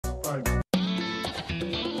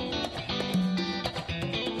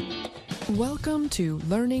Welcome to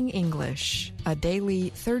Learning English, a daily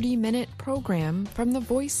 30-minute program from the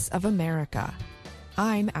Voice of America.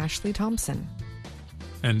 I'm Ashley Thompson.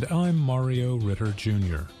 And I'm Mario Ritter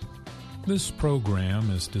Jr. This program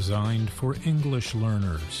is designed for English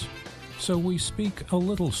learners, so we speak a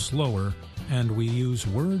little slower and we use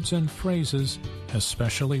words and phrases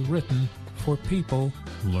especially written for people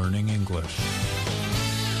learning English.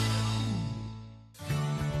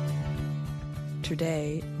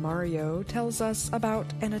 Today, Mario tells us about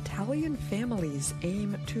an Italian family's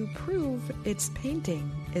aim to prove its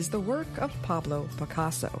painting is the work of Pablo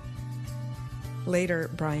Picasso.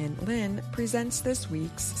 Later, Brian Lynn presents this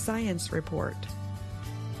week's science report.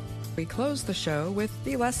 We close the show with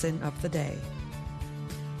the lesson of the day.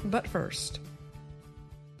 But first,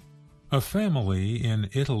 a family in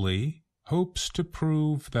Italy hopes to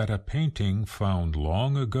prove that a painting found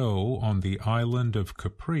long ago on the island of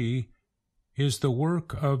Capri is the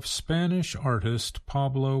work of Spanish artist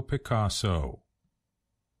Pablo Picasso.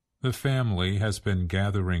 The family has been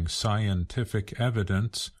gathering scientific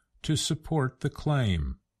evidence to support the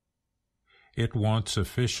claim. It wants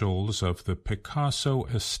officials of the Picasso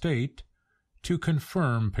estate to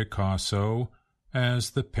confirm Picasso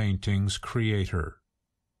as the painting's creator.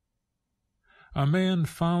 A man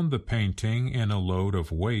found the painting in a load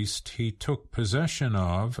of waste he took possession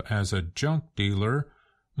of as a junk dealer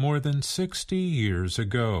more than 60 years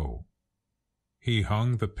ago. He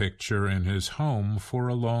hung the picture in his home for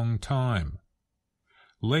a long time.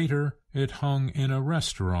 Later, it hung in a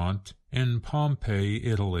restaurant in Pompeii,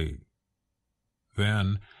 Italy.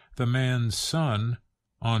 Then, the man's son,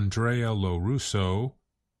 Andrea Lorusso,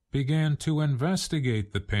 began to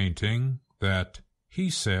investigate the painting that, he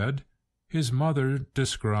said, his mother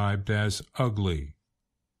described as ugly.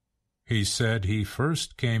 He said he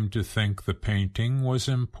first came to think the painting was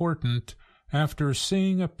important after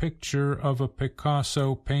seeing a picture of a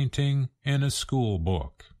Picasso painting in a school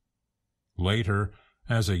book. Later,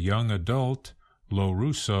 as a young adult,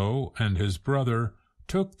 Lorusso and his brother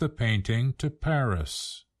took the painting to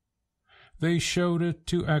Paris. They showed it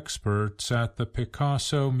to experts at the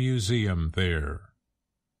Picasso Museum there.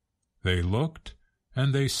 They looked,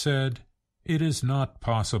 and they said, "It is not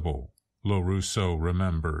possible," Lorusso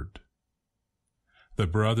remembered. The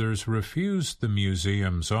brothers refused the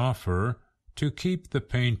museum's offer to keep the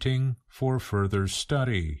painting for further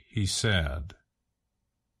study, he said.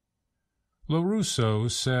 Lorusso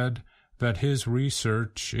said that his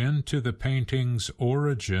research into the painting's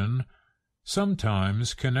origin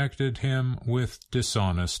sometimes connected him with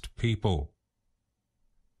dishonest people.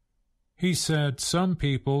 He said some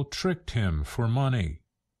people tricked him for money.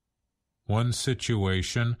 One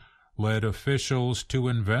situation led officials to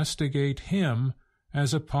investigate him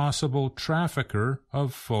as a possible trafficker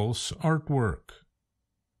of false artwork.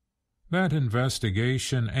 That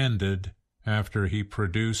investigation ended after he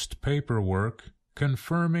produced paperwork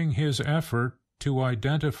confirming his effort to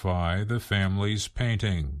identify the family's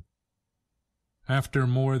painting. After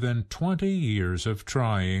more than 20 years of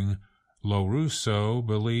trying, Lorusso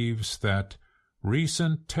believes that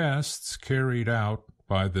recent tests carried out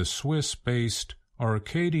by the Swiss-based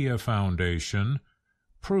Arcadia Foundation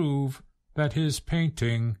prove that his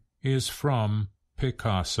painting is from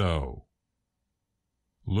Picasso.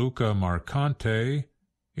 Luca Marcante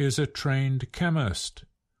is a trained chemist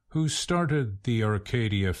who started the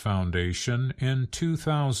Arcadia Foundation in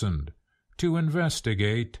 2000 to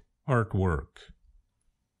investigate artwork.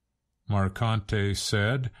 Marcante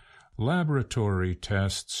said laboratory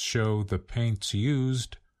tests show the paints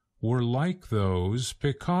used were like those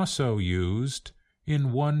Picasso used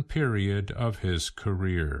in one period of his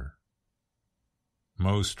career.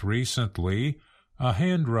 Most recently, a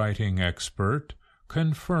handwriting expert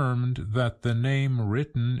confirmed that the name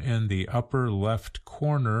written in the upper left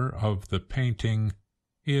corner of the painting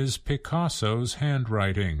is Picasso's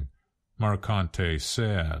handwriting, Marcante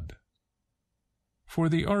said. For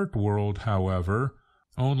the art world, however,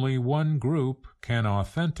 only one group can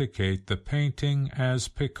authenticate the painting as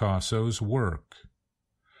Picasso's work: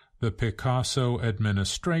 the Picasso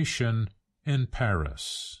administration in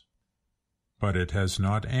Paris. But it has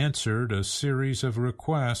not answered a series of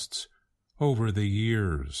requests over the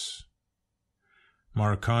years.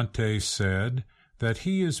 Marcante said that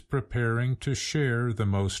he is preparing to share the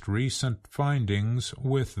most recent findings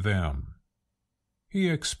with them. He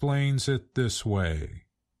explains it this way: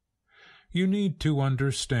 "You need to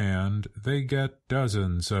understand they get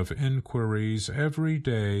dozens of inquiries every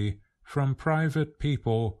day from private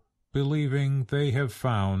people believing they have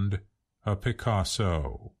found a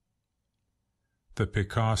Picasso. The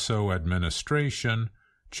Picasso administration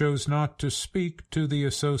chose not to speak to the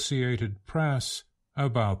Associated Press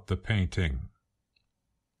about the painting.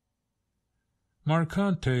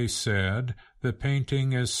 Marcante said the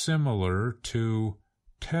painting is similar to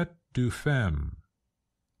Tête du Femme,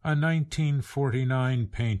 a 1949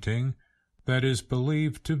 painting that is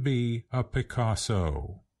believed to be a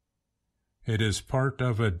Picasso. It is part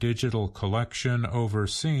of a digital collection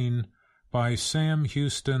overseen by Sam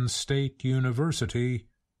Houston State University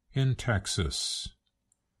in Texas.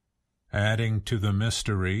 Adding to the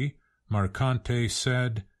mystery, Marcante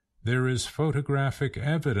said there is photographic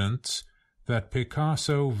evidence that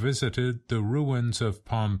Picasso visited the ruins of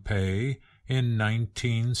Pompeii in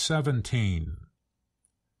 1917.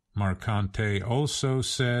 Marcante also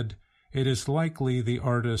said it is likely the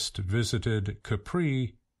artist visited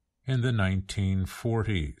Capri in the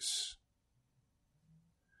 1940s.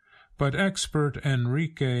 But expert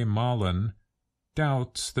Enrique Malin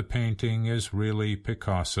doubts the painting is really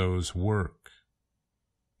Picasso's work.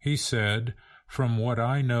 He said, "From what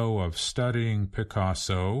I know of studying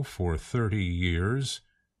Picasso for 30 years,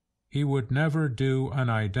 he would never do an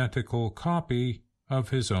identical copy of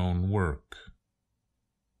his own work."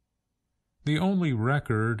 The only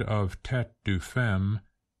record of Tête du Femme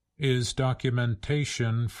is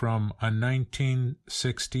documentation from a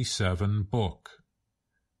 1967 book,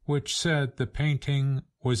 which said the painting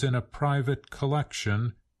was in a private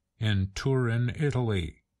collection in Turin,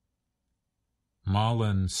 Italy.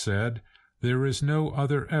 Malin said there is no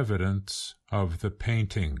other evidence of the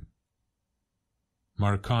painting.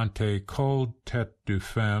 Marcante called Tête du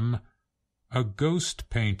Femme a ghost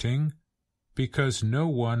painting because no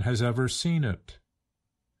one has ever seen it.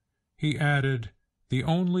 He added, "The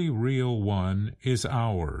only real one is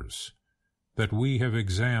ours, that we have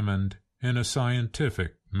examined in a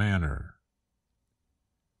scientific manner."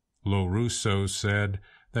 Lorusso said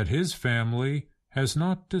that his family has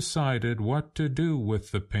not decided what to do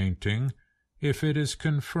with the painting if it is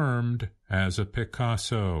confirmed as a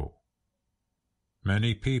Picasso.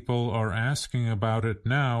 Many people are asking about it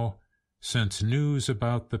now, since news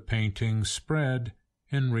about the painting spread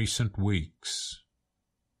in recent weeks.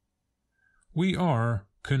 "We are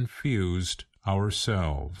confused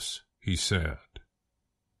ourselves," he said.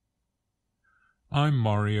 I'm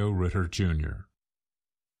Mario Ritter, Jr.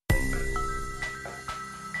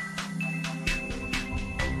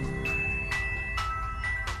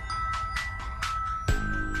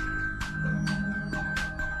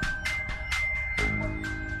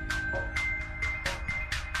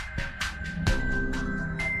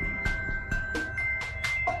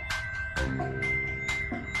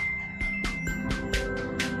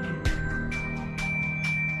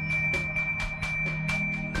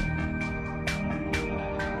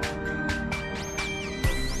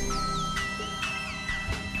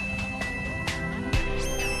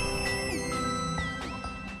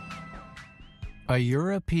 A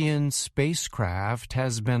European spacecraft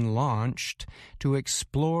has been launched to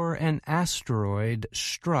explore an asteroid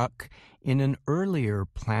struck in an earlier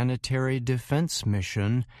planetary defense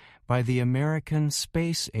mission by the American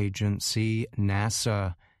Space Agency,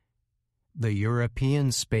 NASA. The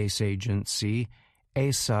European Space Agency,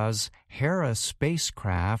 ESA's Hera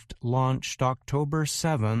spacecraft, launched October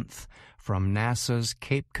 7th from NASA's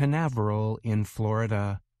Cape Canaveral in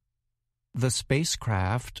Florida. The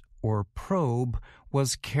spacecraft, or probe,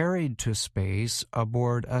 was carried to space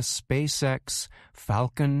aboard a SpaceX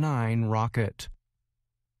Falcon 9 rocket.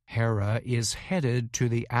 Hera is headed to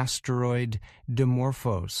the asteroid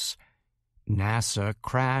Dimorphos. NASA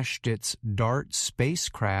crashed its DART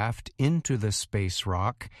spacecraft into the space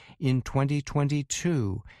rock in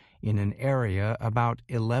 2022 in an area about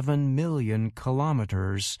 11 million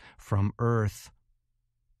kilometers from Earth.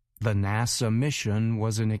 The NASA mission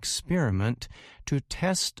was an experiment to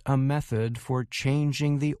test a method for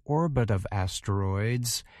changing the orbit of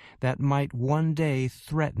asteroids that might one day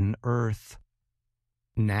threaten Earth.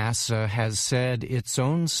 NASA has said its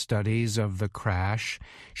own studies of the crash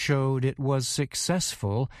showed it was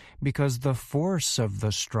successful because the force of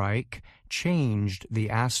the strike changed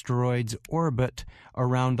the asteroid's orbit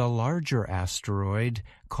around a larger asteroid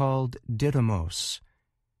called Didymos.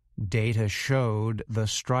 Data showed the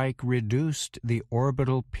strike reduced the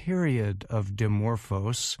orbital period of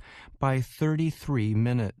Dimorphos by 33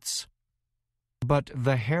 minutes. But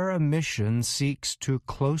the Hera mission seeks to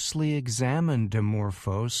closely examine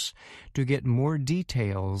Dimorphos to get more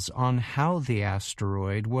details on how the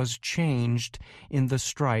asteroid was changed in the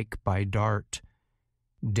strike by DART.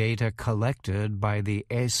 Data collected by the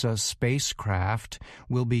ESA spacecraft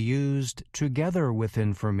will be used together with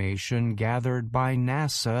information gathered by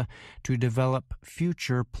NASA to develop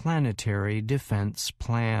future planetary defense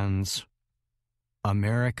plans.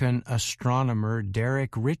 American astronomer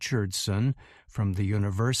Derek Richardson from the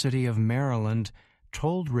University of Maryland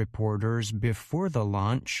told reporters before the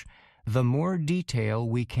launch, "The more detail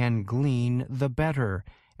we can glean, the better,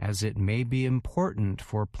 as it may be important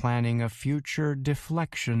for planning a future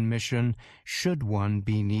deflection mission should one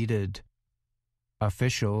be needed."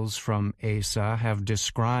 Officials from ESA have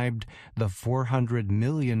described the $400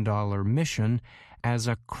 million mission as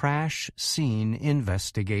a crash scene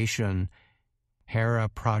investigation. Hera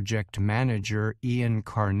project manager Ian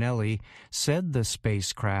Carnelli said the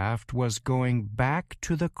spacecraft was going back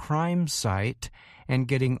to the crime site and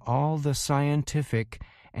getting all the scientific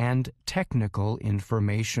and technical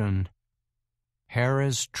information.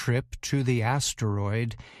 Hera's trip to the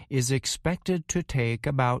asteroid is expected to take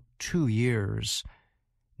about 2 years.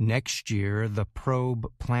 Next year, the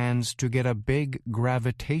probe plans to get a big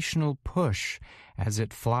gravitational push as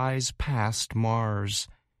it flies past Mars.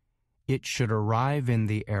 It should arrive in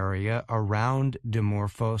the area around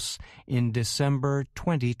Dimorphos in December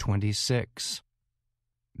 2026.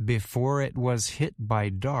 Before it was hit by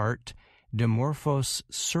DART, Dimorphos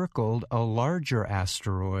circled a larger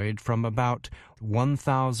asteroid from about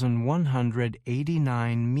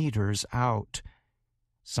 1,189 meters out.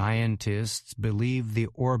 Scientists believe the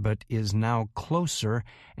orbit is now closer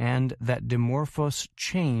and that Dimorphos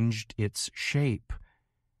changed its shape.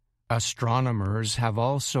 Astronomers have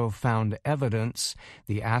also found evidence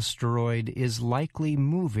the asteroid is likely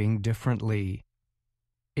moving differently.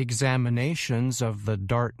 Examinations of the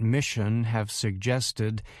DART mission have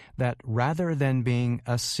suggested that rather than being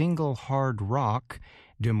a single hard rock,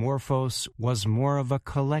 Dimorphos was more of a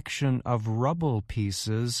collection of rubble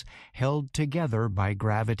pieces held together by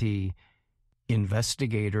gravity.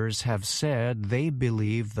 Investigators have said they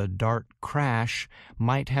believe the DART crash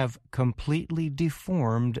might have completely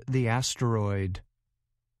deformed the asteroid.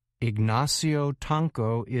 Ignacio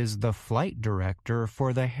Tanco is the flight director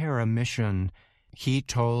for the Hera mission. He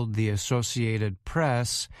told the Associated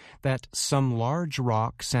Press that some large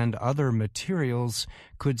rocks and other materials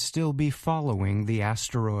could still be following the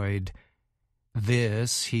asteroid.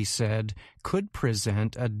 This, he said, could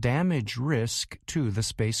present a damage risk to the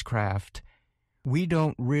spacecraft. "We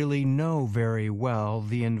don't really know very well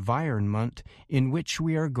the environment in which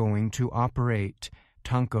we are going to operate,"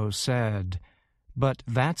 Tanco said. "But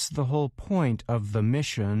that's the whole point of the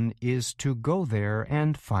mission, is to go there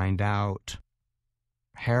and find out."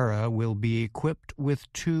 Hera will be equipped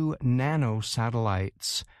with 2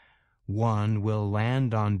 nanosatellites. One will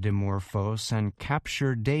land on Dimorphos and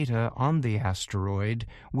capture data on the asteroid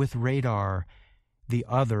with radar. The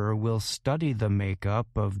other will study the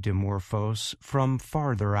makeup of Dimorphos from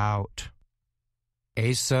farther out.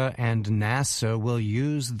 ESA and NASA will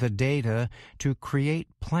use the data to create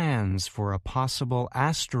plans for a possible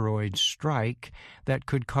asteroid strike that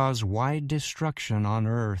could cause wide destruction on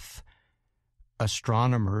Earth.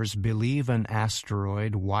 Astronomers believe an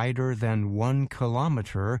asteroid wider than 1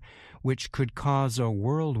 kilometer, which could cause a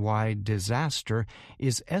worldwide disaster,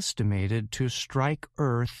 is estimated to strike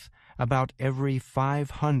Earth about every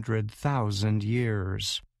 500,000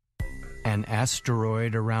 years. An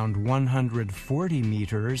asteroid around 140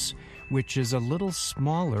 meters, which is a little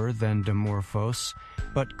smaller than Dimorphos,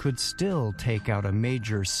 but could still take out a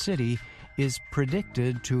major city, is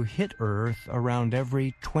predicted to hit Earth around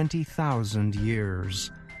every 20,000 years.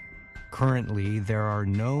 Currently, there are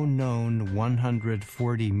no known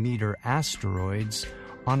 140-meter asteroids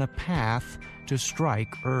on a path to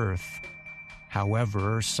strike Earth.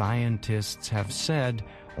 However, scientists have said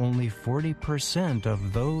only 40%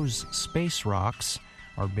 of those space rocks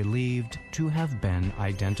are believed to have been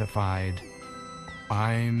identified.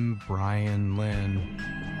 I'm Brian Lynn.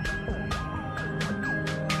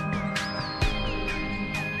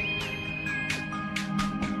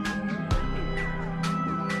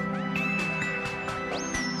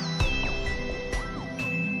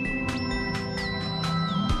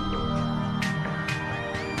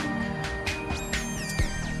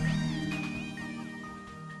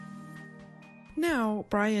 Now,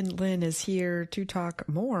 Brian Lynn is here to talk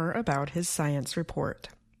more about his science report.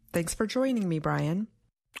 Thanks for joining me, Brian.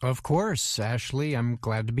 Of course, Ashley. I'm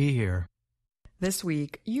glad to be here. This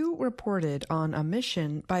week, you reported on a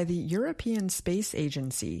mission by the European Space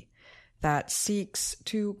Agency that seeks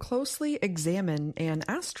to closely examine an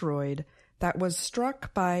asteroid that was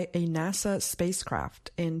struck by a NASA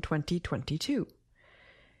spacecraft in 2022.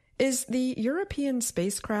 Is the European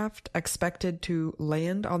spacecraft expected to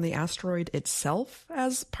land on the asteroid itself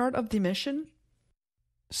as part of the mission?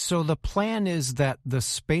 So the plan is that the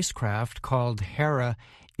spacecraft, called Hera,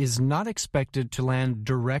 is not expected to land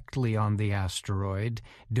directly on the asteroid,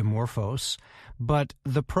 Dimorphos, but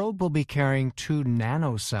the probe will be carrying 2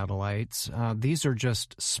 nanosatellites. These are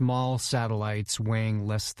just small satellites weighing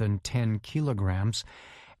less than 10 kilograms,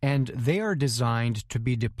 and they are designed to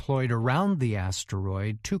be deployed around the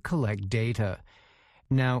asteroid to collect data.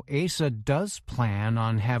 Now, ESA does plan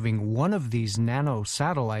on having one of these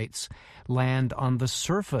nanosatellites land on the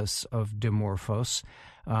surface of Dimorphos.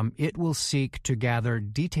 It will seek to gather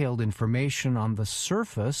detailed information on the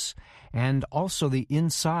surface and also the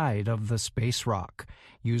inside of the space rock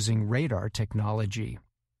using radar technology.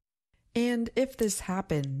 And if this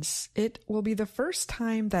happens, it will be the first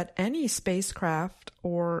time that any spacecraft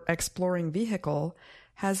or exploring vehicle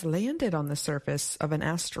has landed on the surface of an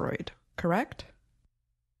asteroid, correct?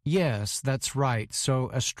 Yes, that's right. So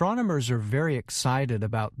astronomers are very excited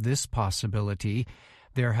about this possibility.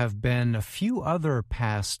 There have been a few other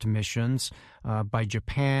past missions by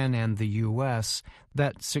Japan and the U.S.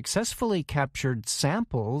 that successfully captured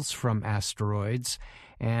samples from asteroids.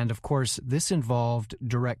 And, of course, this involved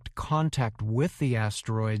direct contact with the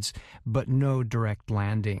asteroids, but no direct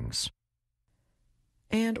landings.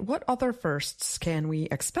 And what other firsts can we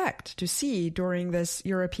expect to see during this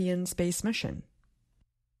European space mission?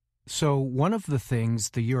 So one of the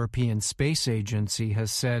things the European Space Agency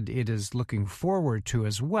has said it is looking forward to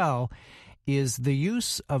as well is the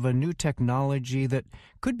use of a new technology that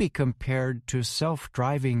could be compared to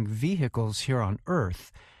self-driving vehicles here on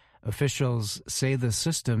Earth. Officials say the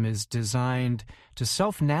system is designed to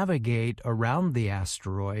self-navigate around the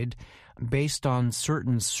asteroid based on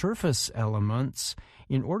certain surface elements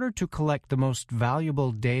in order to collect the most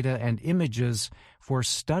valuable data and images for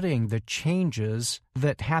studying the changes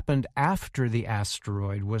that happened after the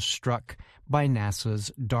asteroid was struck by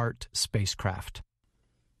NASA's DART spacecraft.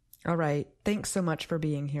 All right. Thanks so much for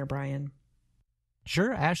being here, Brian.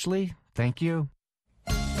 Sure, Ashley. Thank you.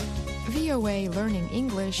 VOA Learning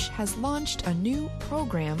English has launched a new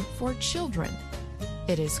program for children.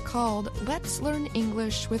 It is called Let's Learn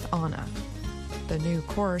English with Anna. The new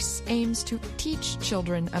course aims to teach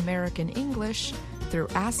children American English through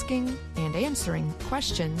asking and answering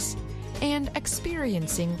questions and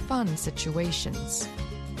experiencing fun situations.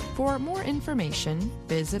 For more information,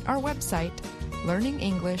 visit our website,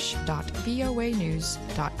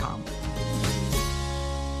 learningenglish.voanews.com.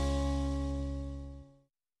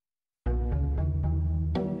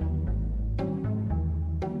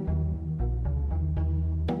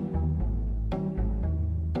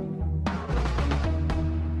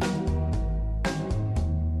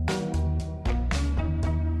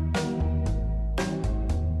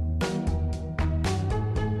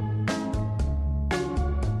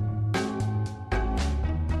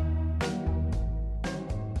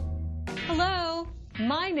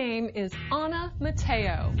 My name is Anna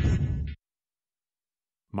Mateo.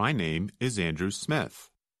 My name is Andrew Smith.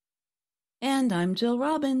 And I'm Jill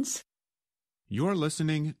Robbins. You're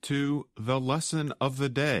listening to the Lesson of the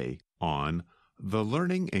Day on the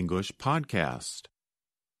Learning English podcast.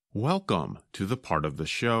 Welcome to the part of the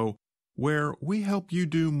show where we help you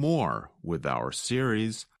do more with our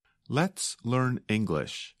series, Let's Learn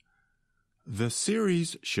English. The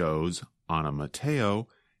series shows Anna Mateo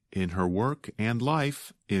in her work and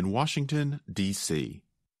life in Washington, D.C.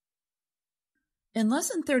 In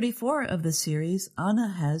Lesson 34 of the series, Anna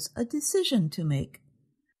has a decision to make.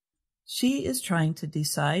 She is trying to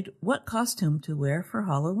decide what costume to wear for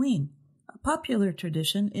Halloween, a popular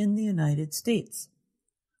tradition in the United States.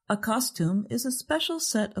 A costume is a special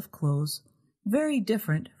set of clothes, very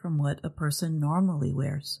different from what a person normally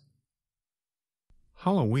wears.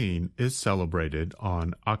 Halloween is celebrated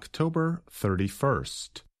on October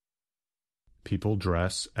 31st. People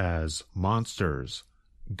dress as monsters,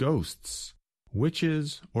 ghosts,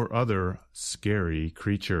 witches, or other scary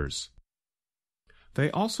creatures.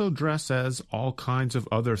 They also dress as all kinds of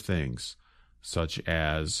other things, such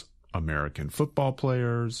as American football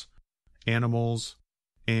players, animals,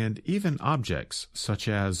 and even objects such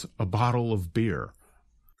as a bottle of beer.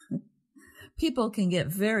 People can get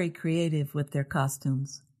very creative with their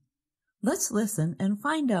costumes. Let's listen and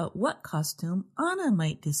find out what costume Anna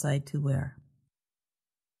might decide to wear.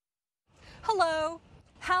 Hello.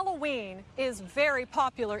 Halloween is very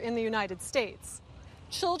popular in the United States.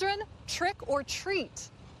 Children trick or treat.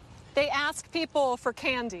 They ask people for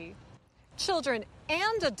candy. Children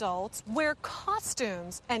and adults wear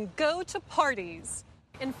costumes and go to parties.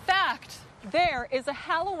 In fact, there is a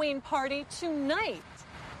Halloween party tonight.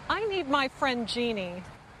 I need my friend Jeannie.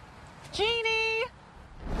 Jeannie!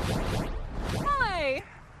 Hi!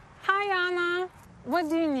 Hi, Anna. What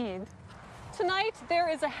do you need? Tonight there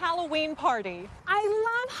is a Halloween party. I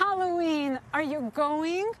love Halloween. Are you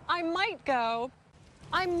going? I might go.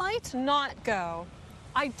 I might not go.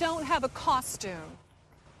 I don't have a costume.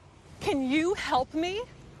 Can you help me?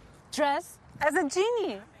 Dress as a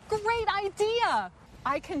genie. Great idea!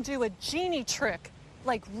 I can do a genie trick,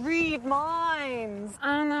 like read minds.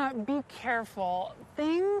 Anna, be careful.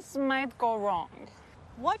 Things might go wrong.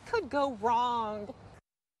 What could go wrong?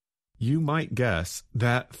 You might guess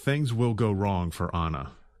that things will go wrong for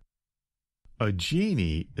Anna. A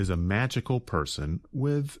genie is a magical person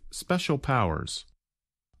with special powers.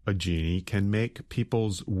 A genie can make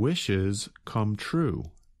people's wishes come true.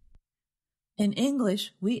 In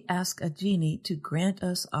English, we ask a genie to grant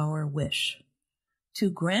us our wish. To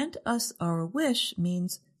grant us our wish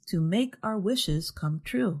means to make our wishes come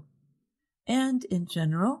true. And in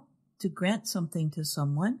general, to grant something to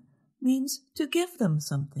someone means to give them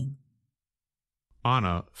something.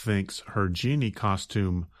 Anna thinks her genie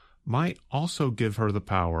costume might also give her the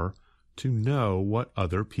power to know what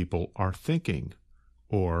other people are thinking,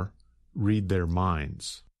 or read their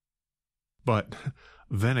minds. But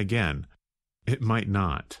then again, it might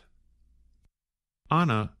not.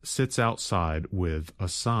 Anna sits outside with a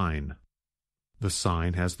sign. The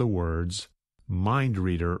sign has the words "Mind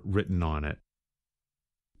Reader" written on it.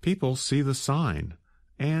 People see the sign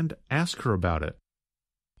and ask her about it.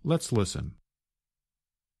 Let's listen.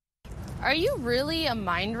 Are you really a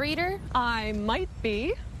mind reader? I might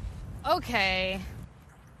be. Okay.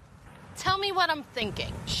 Tell me what I'm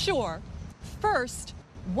thinking. Sure. First,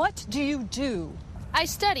 what do you do? I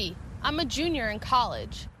study. I'm a junior in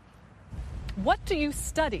college. What do you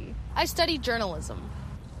study? I study journalism.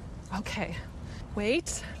 Okay,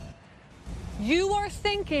 wait. You are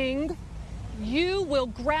thinking you will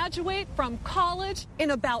graduate from college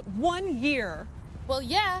in about 1 year. Well,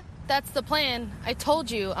 yeah, that's the plan. I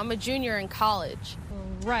told you I'm a junior in college.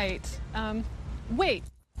 Right. Wait,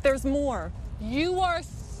 there's more. You are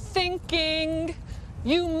thinking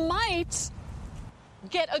you might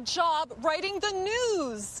get a job writing the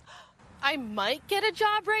news. I might get a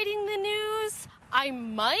job writing the news? I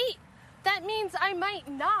might? That means I might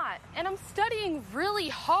not. And I'm studying really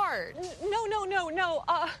hard. No,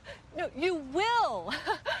 you will.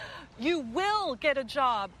 You will get a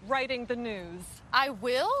job writing the news. I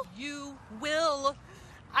will? You will.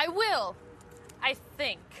 I will. I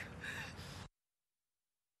think.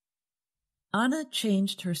 Anna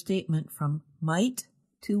changed her statement from might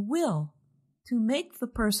to will to make the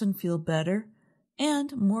person feel better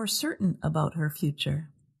and more certain about her future.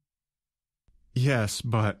 Yes,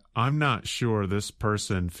 but I'm not sure this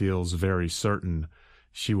person feels very certain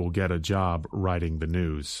she will get a job writing the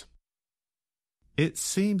news. It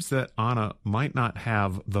seems that Anna might not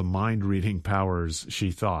have the mind-reading powers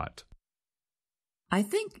she thought. I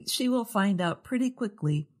think she will find out pretty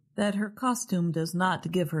quickly that her costume does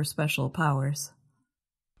not give her special powers.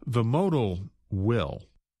 The modal will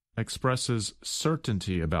expresses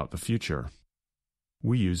certainty about the future.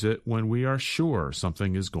 We use it when we are sure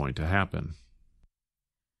something is going to happen.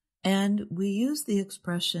 And we use the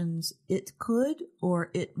expressions it could or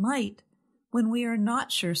it might when we are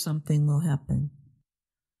not sure something will happen.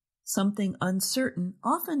 Something uncertain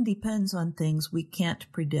often depends on things we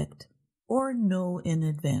can't predict or know in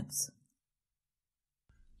advance.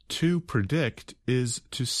 To predict is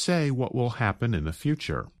to say what will happen in the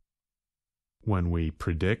future. When we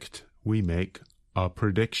predict, we make a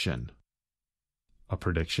prediction. A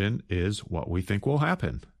prediction is what we think will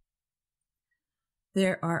happen.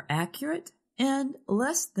 There are accurate and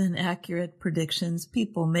less than accurate predictions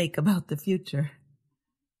people make about the future.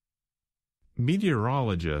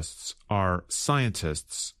 Meteorologists are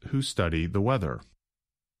scientists who study the weather.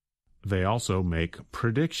 They also make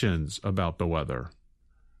predictions about the weather.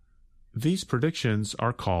 These predictions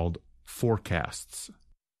are called forecasts.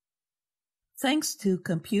 Thanks to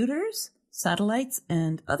computers, satellites,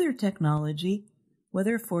 and other technology,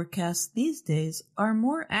 weather forecasts these days are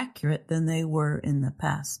more accurate than they were in the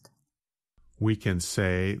past. We can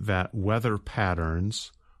say that weather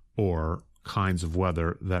patterns, or kinds of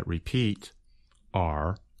weather that repeat,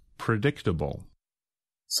 are predictable.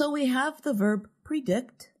 So we have the verb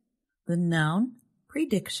predict, the noun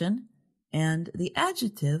prediction, and the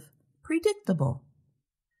adjective predictable.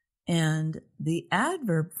 And the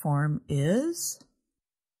adverb form is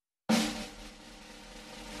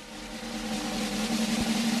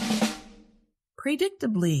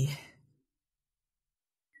predictably.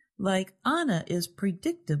 Like Anna is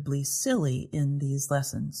predictably silly in these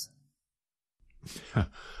lessons.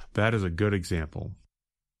 That is a good example.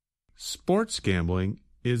 Sports gambling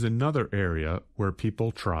is another area where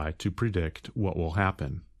people try to predict what will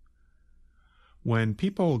happen. When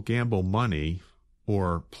people gamble money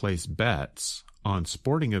or place bets on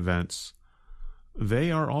sporting events,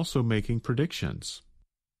 they are also making predictions.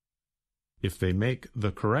 If they make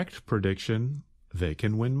the correct prediction, they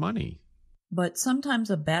can win money. But sometimes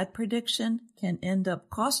a bad prediction can end up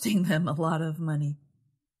costing them a lot of money.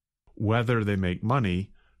 Whether they make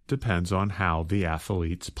money depends on how the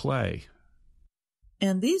athletes play.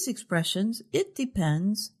 And these expressions, it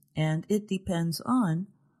depends and it depends on,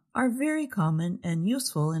 are very common and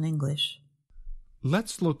useful in English.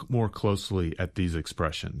 Let's look more closely at these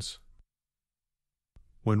expressions.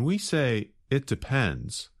 When we say it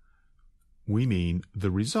depends, we mean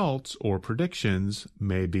the results or predictions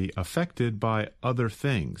may be affected by other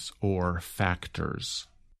things or factors.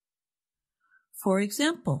 For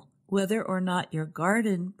example, whether or not your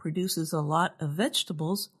garden produces a lot of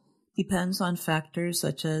vegetables depends on factors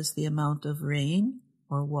such as the amount of rain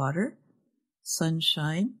or water,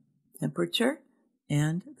 sunshine, temperature,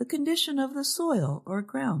 and the condition of the soil or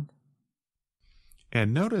ground.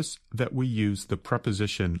 And notice that we use the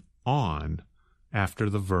preposition on after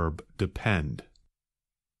the verb depend.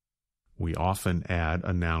 We often add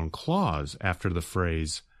a noun clause after the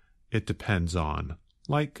phrase, it depends on,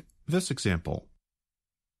 like this example.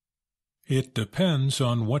 It depends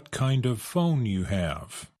on what kind of phone you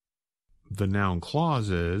have. The noun clause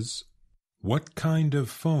is, what kind of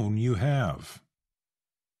phone you have.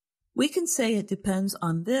 We can say it depends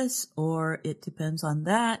on this, or it depends on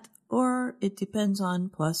that, or it depends on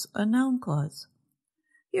plus a noun clause.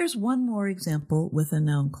 Here's one more example with a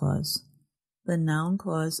noun clause. The noun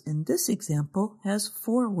clause in this example has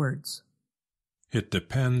 4 words. It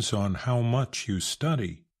depends on how much you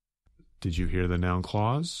study. Did you hear the noun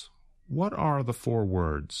clause? What are the 4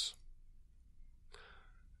 words?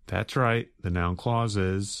 That's right, the noun clause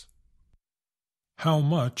is how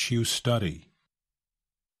much you study.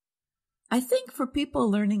 I think for people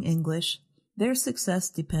learning English, their success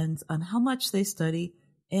depends on how much they study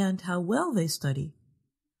and how well they study,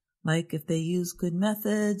 like if they use good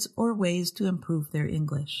methods or ways to improve their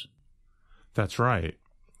English. That's right.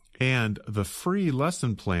 And the free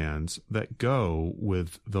lesson plans that go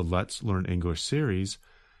with the Let's Learn English series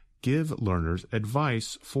give learners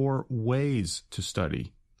advice for ways to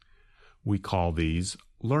study. We call these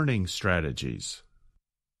learning strategies.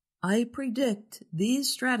 I predict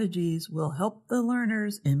these strategies will help the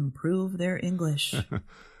learners improve their English.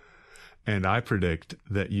 And I predict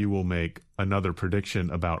that you will make another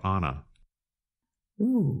prediction about Anna.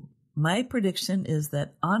 Ooh, my prediction is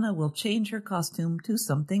that Anna will change her costume to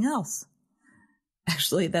something else.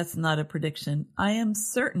 Actually, that's not a prediction. I am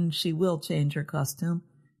certain she will change her costume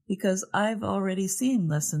because I've already seen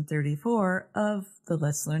Lesson 34 of the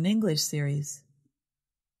Let's Learn English series.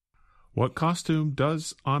 What costume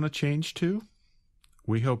does Anna change to?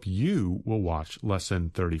 We hope you will watch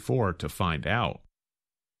Lesson 34 to find out.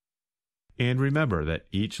 And remember that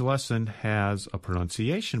each lesson has a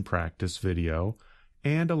pronunciation practice video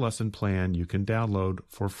and a lesson plan you can download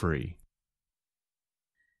for free.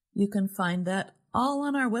 You can find that all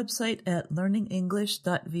on our website at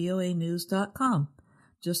learningenglish.voanews.com.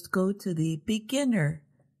 Just go to the Beginner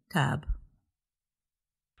tab.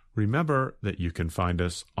 Remember that you can find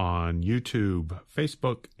us on YouTube,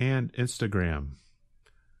 Facebook, and Instagram.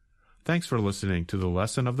 Thanks for listening to the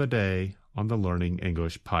Lesson of the Day on the Learning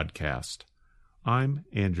English podcast. I'm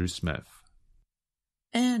Andrew Smith.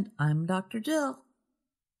 And I'm Dr. Jill.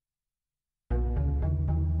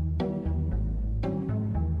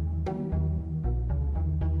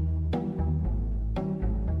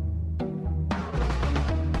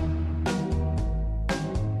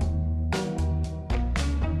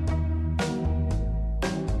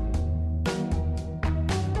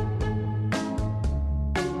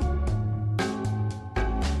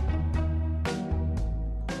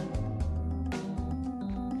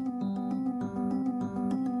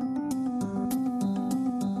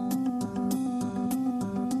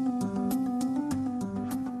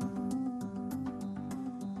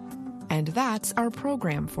 And that's our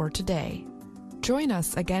program for today. Join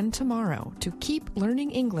us again tomorrow to keep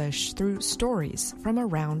learning English through stories from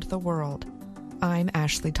around the world. I'm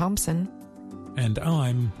Ashley Thompson. And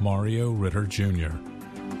I'm Mario Ritter Jr.